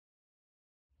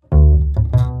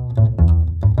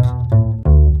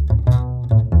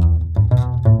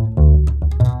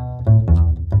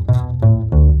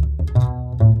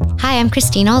I'm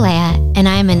Cristina Olea, and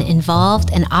I'm an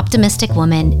involved and optimistic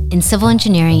woman in civil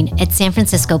engineering at San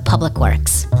Francisco Public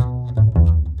Works.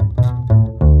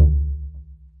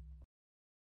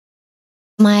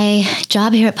 My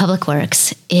job here at Public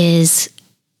Works is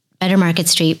Better Market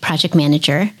Street project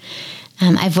manager.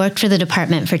 I've worked for the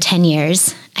department for 10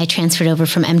 years. I transferred over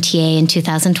from MTA in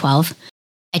 2012.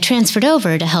 I transferred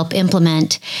over to help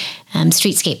implement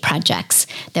streetscape projects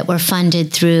that were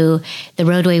funded through the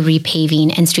roadway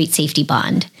repaving and street safety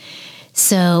bond.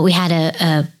 So we had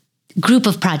a group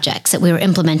of projects that we were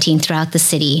implementing throughout the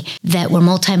city that were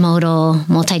multimodal,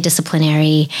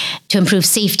 multidisciplinary to improve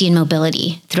safety and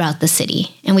mobility throughout the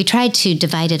city. And we tried to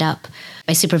divide it up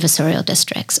by supervisorial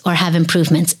districts or have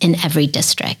improvements in every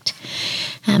district.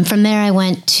 From there, I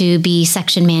went to be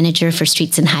section manager for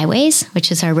Streets and Highways,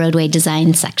 which is our roadway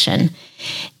design section.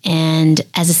 And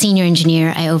as a senior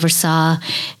engineer, I oversaw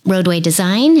roadway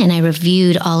design and I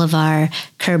reviewed all of our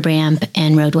curb ramp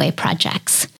and roadway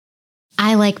projects.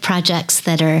 I like projects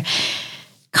that are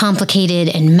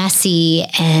complicated and messy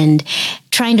and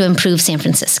trying to improve San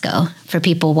Francisco for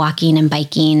people walking and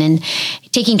biking and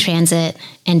taking transit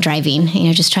and driving.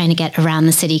 Just trying to get around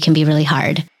the city can be really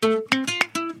hard.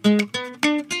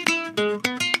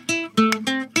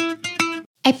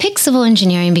 I picked civil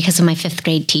engineering because of my fifth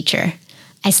grade teacher.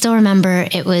 I still remember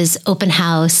it was open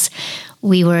house.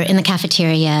 We were in the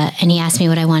cafeteria and he asked me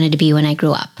what I wanted to be when I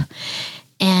grew up.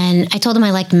 And I told him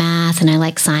I liked math and I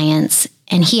liked science.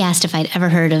 And he asked if I'd ever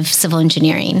heard of civil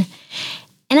engineering.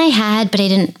 And I had, but I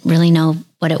didn't really know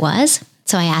what it was.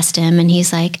 So I asked him and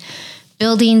he's like,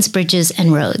 buildings, bridges,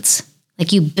 and roads.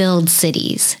 Like you build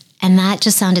cities. And that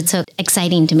just sounded so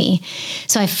exciting to me.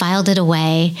 So I filed it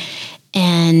away.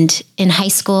 And in high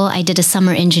school, I did a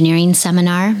summer engineering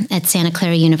seminar at Santa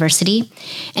Clara University.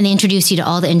 And they introduced you to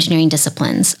all the engineering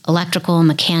disciplines, electrical,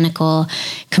 mechanical,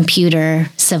 computer,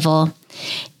 civil.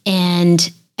 And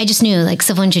I just knew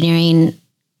civil engineering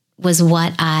was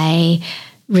what I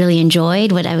really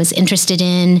enjoyed, what I was interested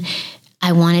in.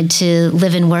 I wanted to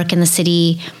live and work in the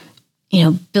city,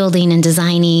 building and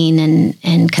designing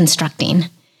and constructing.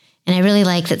 And I really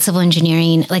like that civil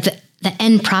engineering, the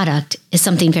end product is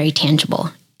something very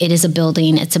tangible. It is a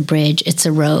building, it's a bridge, it's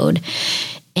a road.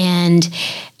 And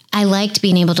I liked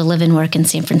being able to live and work in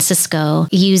San Francisco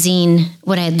using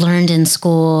what I had learned in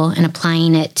school and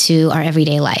applying it to our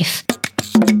everyday life.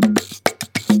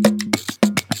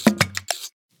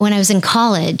 When I was in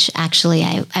college, actually,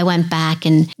 I went back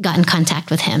and got in contact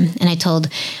with him. And I told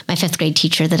my fifth grade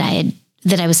teacher that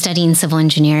I was studying civil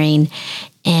engineering.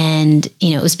 And,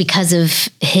 it was because of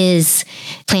his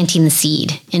planting the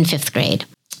seed in fifth grade.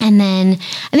 And then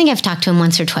I think I've talked to him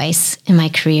once or twice in my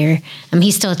career.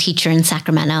 He's still a teacher in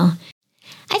Sacramento.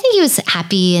 I think he was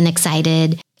happy and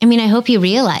excited. I hope he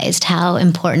realized how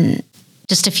important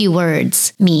just a few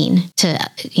words mean to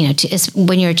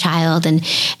when you're a child and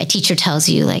a teacher tells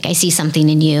you, I see something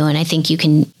in you and I think you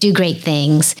can do great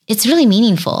things. It's really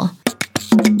meaningful.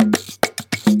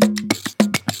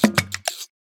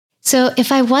 So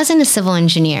if I wasn't a civil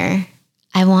engineer,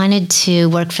 I wanted to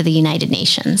work for the United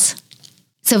Nations.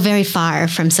 So very far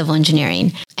from civil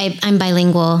engineering. I'm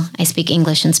bilingual. I speak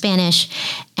English and Spanish.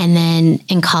 And then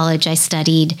in college, I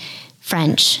studied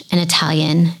French and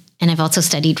Italian. And I've also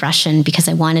studied Russian because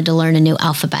I wanted to learn a new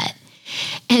alphabet.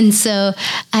 And so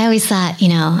I always thought,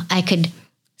 I could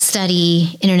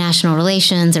study international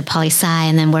relations or poli-sci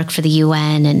and then work for the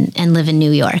UN and live in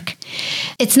New York.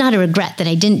 It's not a regret that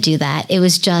I didn't do that. It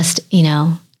was just,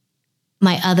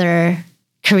 my other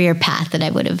career path that I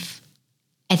would have,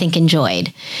 I think,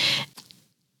 enjoyed.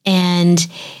 And,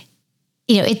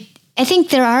 I think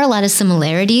there are a lot of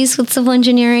similarities with civil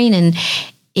engineering and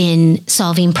in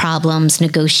solving problems,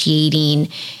 negotiating,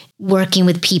 working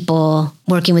with people,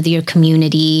 working with your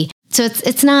community. So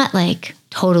it's not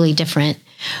totally different,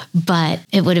 but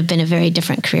it would have been a very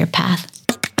different career path.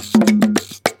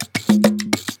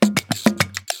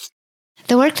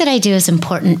 The work that I do is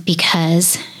important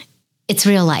because it's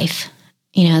real life.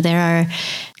 There are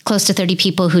close to 30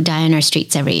 people who die on our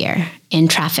streets every year in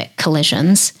traffic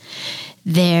collisions.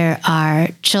 There are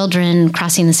children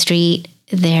crossing the street.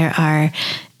 There are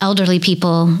elderly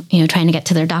people, trying to get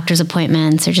to their doctor's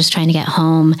appointments or just trying to get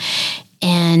home.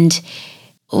 And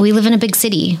we live in a big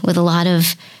city with a lot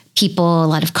of people, a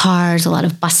lot of cars, a lot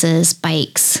of buses,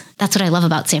 bikes. That's what I love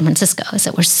about San Francisco, is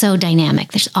that we're so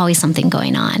dynamic. There's always something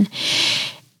going on.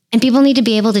 And people need to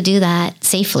be able to do that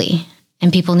safely.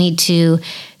 And people need to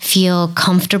feel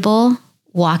comfortable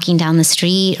walking down the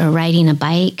street or riding a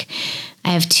bike. I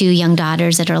have 2 young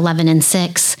daughters that are 11 and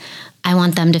 6. I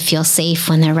want them to feel safe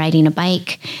when they're riding a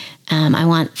bike. I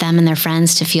want them and their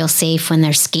friends to feel safe when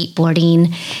they're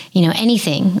skateboarding,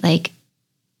 anything. Like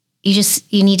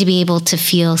you need to be able to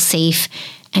feel safe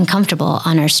and comfortable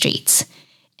on our streets.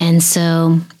 And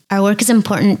so our work is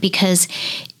important because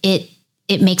it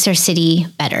makes our city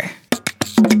better.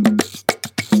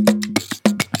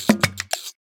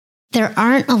 There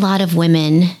aren't a lot of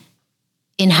women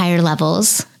in higher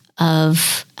levels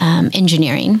of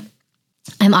engineering.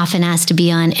 I'm often asked to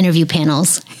be on interview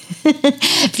panels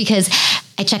because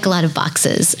I check a lot of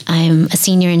boxes. I'm a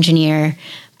senior engineer,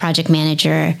 project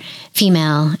manager,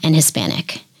 female, and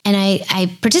Hispanic. And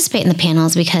I participate in the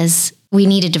panels because we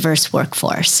need a diverse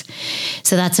workforce.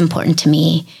 So that's important to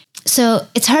me. So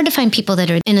it's hard to find people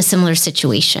that are in a similar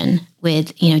situation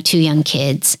with, 2 young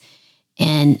kids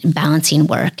and balancing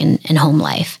work and home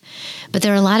life. But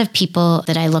there are a lot of people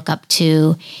that I look up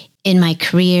to in my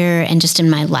career and just in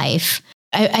my life.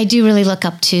 I do really look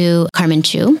up to Carmen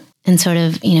Chu and sort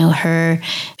of, her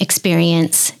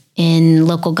experience in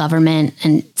local government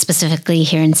and specifically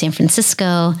here in San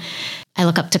Francisco. I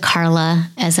look up to Carla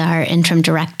as our interim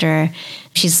director.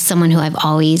 She's someone who I've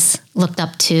always looked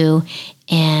up to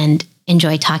and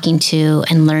enjoy talking to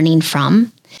and learning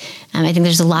from. I think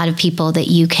there's a lot of people that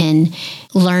you can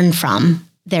learn from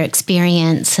their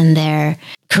experience and their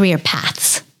career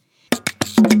paths.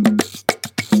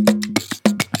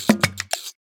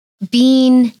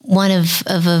 Being one of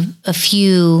a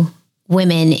few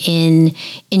women in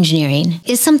engineering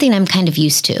is something I'm kind of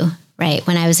used to, right?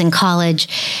 When I was in college,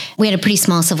 we had a pretty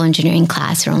small civil engineering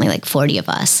class. There were only like 40 of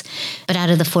us. But out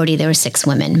of the 40, there were 6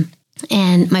 women.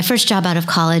 And my first job out of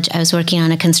college, I was working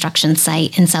on a construction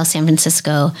site in South San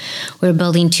Francisco. We were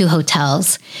building 2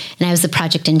 hotels, and I was the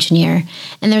project engineer.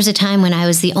 And there was a time when I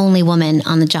was the only woman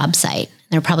on the job site.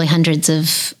 There were probably hundreds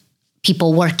of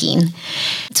people working.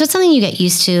 So it's something you get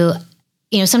used to.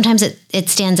 Sometimes it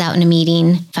stands out in a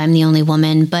meeting if I'm the only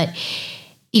woman, but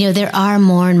there are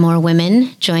more and more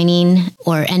women joining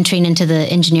or entering into the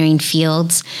engineering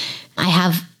fields.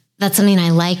 That's something I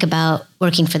like about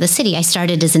working for the city. I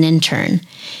started as an intern.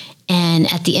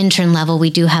 And at the intern level,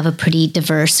 we do have a pretty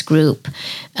diverse group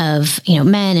of,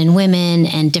 men and women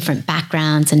and different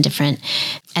backgrounds and different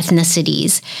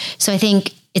ethnicities. So I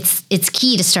think it's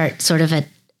key to start sort of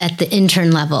at the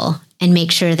intern level and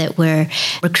make sure that we're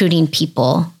recruiting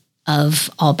people of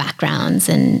all backgrounds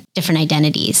and different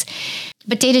identities.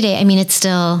 But day to day, it's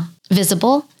still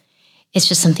visible. It's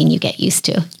just something you get used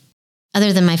to.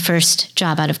 Other than my first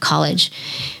job out of college,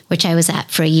 which I was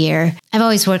at for a year, I've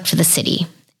always worked for the city.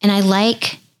 And I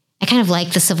kind of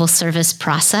like the civil service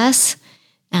process.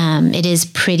 It is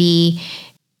pretty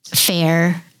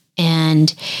fair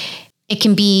and it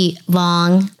can be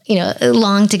long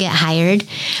to get hired,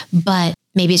 but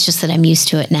maybe it's just that I'm used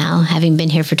to it now, having been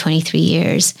here for 23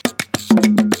 years.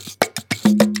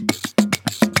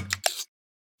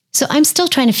 So I'm still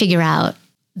trying to figure out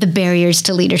the barriers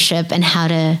to leadership and how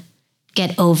to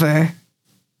get over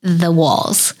the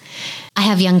walls. I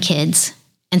have young kids.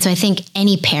 And so I think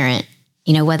any parent,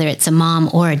 whether it's a mom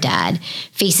or a dad,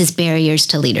 faces barriers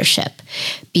to leadership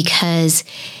because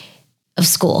of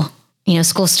school.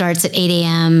 School starts at 8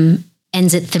 a.m.,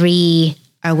 ends at 3.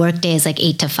 Our work day is like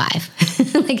 8 to 5.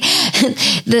 Like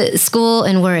the school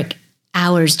and work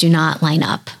hours do not line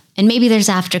up. And maybe there's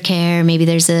aftercare, maybe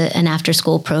there's an after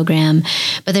school program,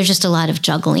 but there's just a lot of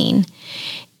juggling.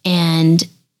 And,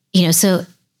 so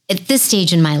at this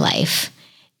stage in my life,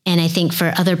 and I think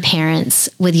for other parents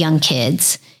with young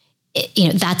kids,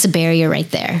 that's a barrier right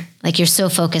there. Like you're so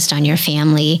focused on your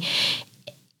family.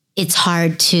 It's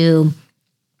hard to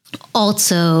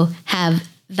also have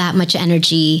that much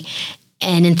energy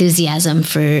and enthusiasm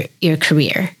for your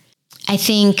career. I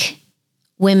think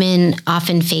women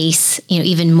often face,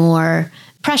 even more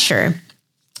pressure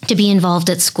to be involved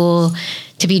at school,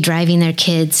 to be driving their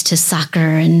kids to soccer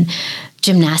and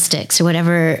gymnastics or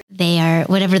whatever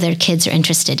their kids are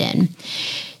interested in.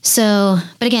 So,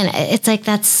 but again, it's like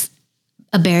that's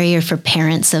a barrier for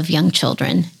parents of young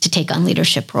children to take on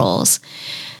leadership roles.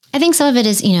 I think some of it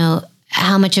is,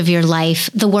 how much of your life,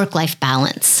 the work-life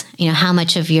balance, how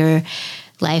much of your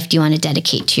life do you want to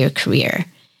dedicate to your career?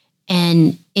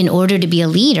 And in order to be a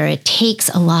leader, it takes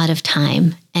a lot of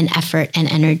time and effort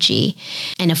and energy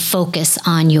and a focus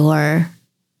on your,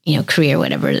 career,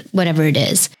 whatever it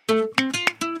is.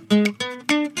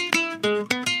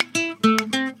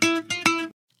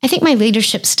 I think my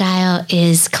leadership style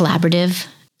is collaborative.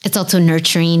 It's also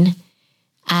nurturing.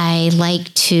 I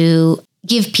like to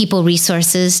give people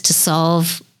resources to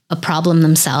solve a problem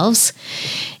themselves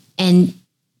and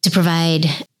to provide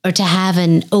or to have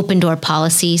an open door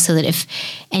policy so that if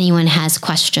anyone has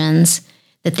questions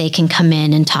that they can come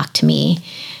in and talk to me.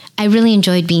 I really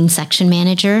enjoyed being section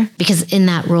manager because in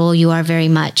that role, you are very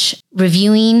much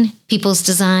reviewing people's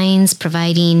designs,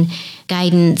 providing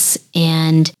guidance,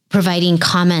 and providing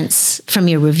comments from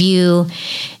your review.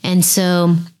 And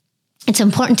so it's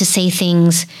important to say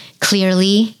things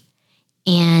clearly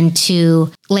and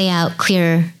to lay out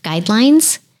clear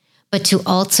guidelines, but to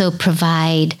also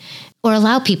provide or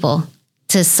allow people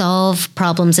to solve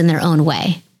problems in their own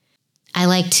way. I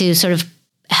like to sort of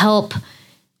help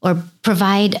or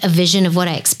provide a vision of what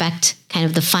I expect kind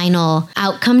of the final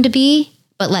outcome to be,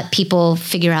 but let people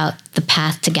figure out the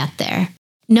path to get there.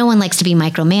 No one likes to be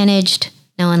micromanaged.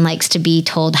 No one likes to be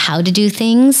told how to do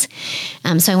things.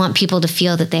 So I want people to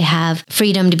feel that they have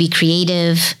freedom to be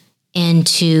creative and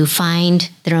to find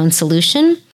their own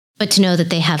solution, but to know that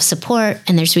they have support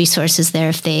and there's resources there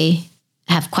if they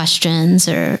have questions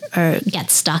or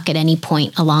get stuck at any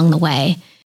point along the way.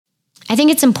 I think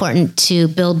it's important to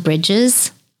build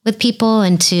bridges with people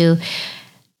and to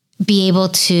be able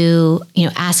to,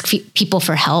 ask people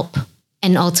for help,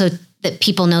 and also that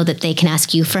people know that they can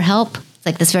ask you for help. It's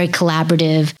like this very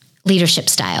collaborative leadership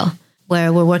style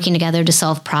where we're working together to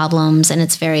solve problems, and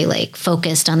it's very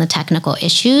focused on the technical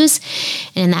issues.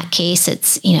 And in that case,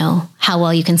 it's, how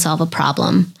well you can solve a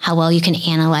problem, how well you can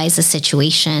analyze a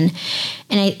situation.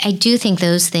 And I do think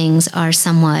those things are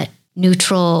somewhat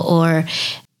neutral, or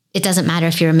it doesn't matter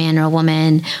if you're a man or a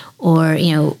woman or,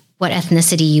 what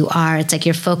ethnicity you are. It's like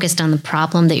you're focused on the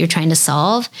problem that you're trying to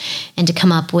solve and to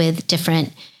come up with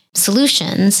different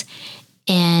solutions.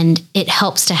 And it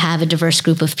helps to have a diverse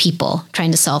group of people trying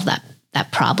to solve that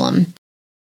problem.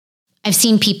 I've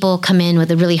seen people come in with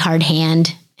a really hard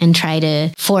hand and try to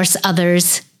force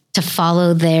others to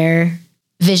follow their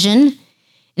vision, and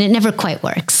it never quite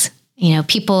works.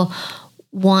 People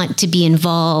want to be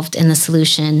involved in the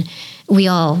solution. We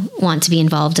all want to be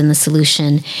involved in the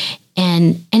solution.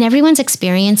 And everyone's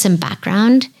experience and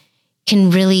background can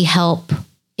really help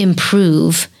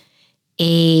improve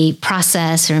a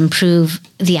process or improve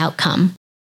the outcome.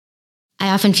 I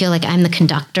often feel like I'm the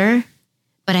conductor,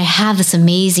 but I have this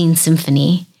amazing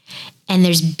symphony and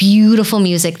there's beautiful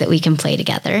music that we can play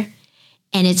together.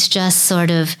 And it's just sort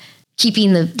of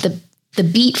keeping the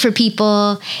beat for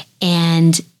people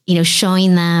and,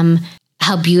 showing them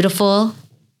how beautiful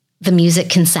the music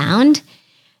can sound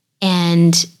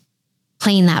and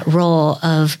playing that role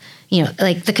of,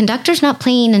 the conductor's not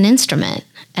playing an instrument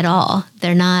at all.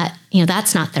 They're not,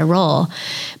 that's not their role,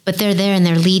 but they're there and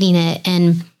they're leading it.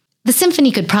 And the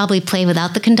symphony could probably play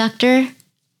without the conductor,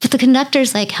 but the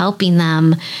conductor's helping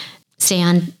them stay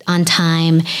on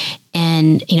time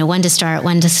and, when to start,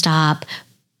 when to stop,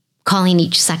 calling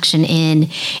each section in.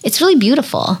 It's really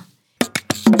beautiful.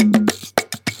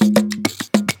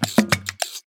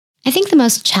 I think the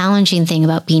most challenging thing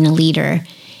about being a leader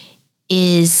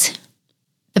is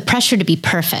the pressure to be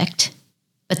perfect,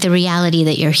 but the reality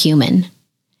that you're human.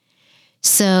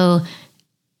 So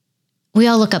we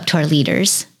all look up to our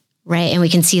leaders, right? And we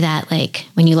can see that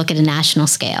when you look at a national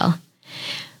scale.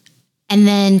 And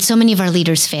then so many of our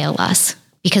leaders fail us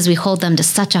because we hold them to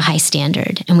such a high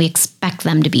standard and we expect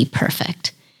them to be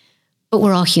perfect. But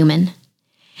we're all human.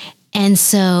 And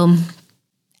so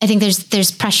I think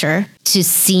there's pressure to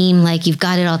seem like you've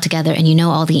got it all together and you know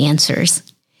all the answers.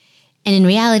 And in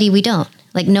reality, we don't.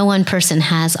 No one person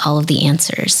has all of the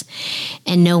answers.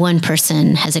 And no one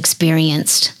person has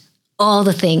experienced all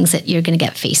the things that you're going to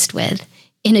get faced with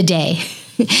in a day.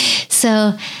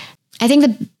 So I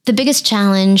think the biggest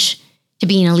challenge to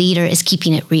being a leader is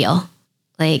keeping it real.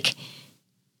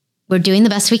 We're doing the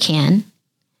best we can.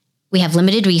 We have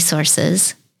limited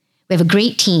resources. We have a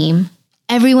great team.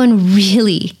 Everyone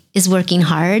really is working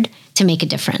hard to make a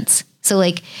difference. So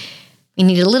we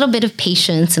need a little bit of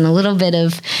patience and a little bit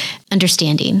of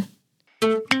understanding.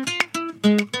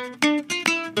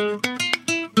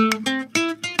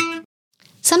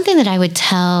 Something that I would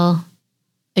tell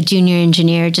a junior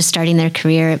engineer just starting their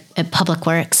career at Public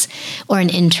Works or an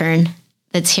intern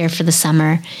that's here for the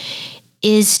summer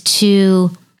is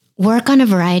to work on a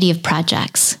variety of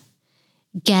projects,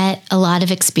 get a lot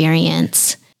of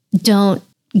experience. Don't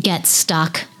get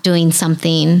stuck doing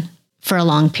something for a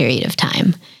long period of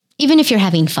time. Even if you're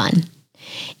having fun,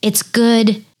 it's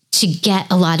good to get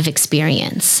a lot of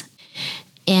experience.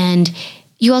 And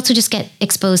you also just get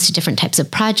exposed to different types of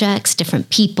projects, different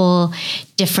people,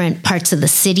 different parts of the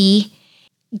city.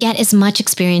 Get as much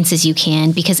experience as you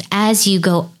can, because as you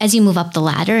move up the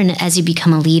ladder and as you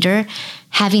become a leader,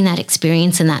 having that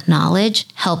experience and that knowledge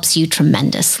helps you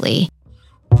tremendously.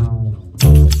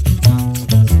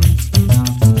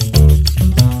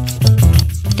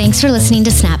 Thanks for listening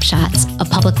to Snapshots, a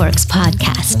Public Works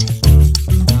podcast.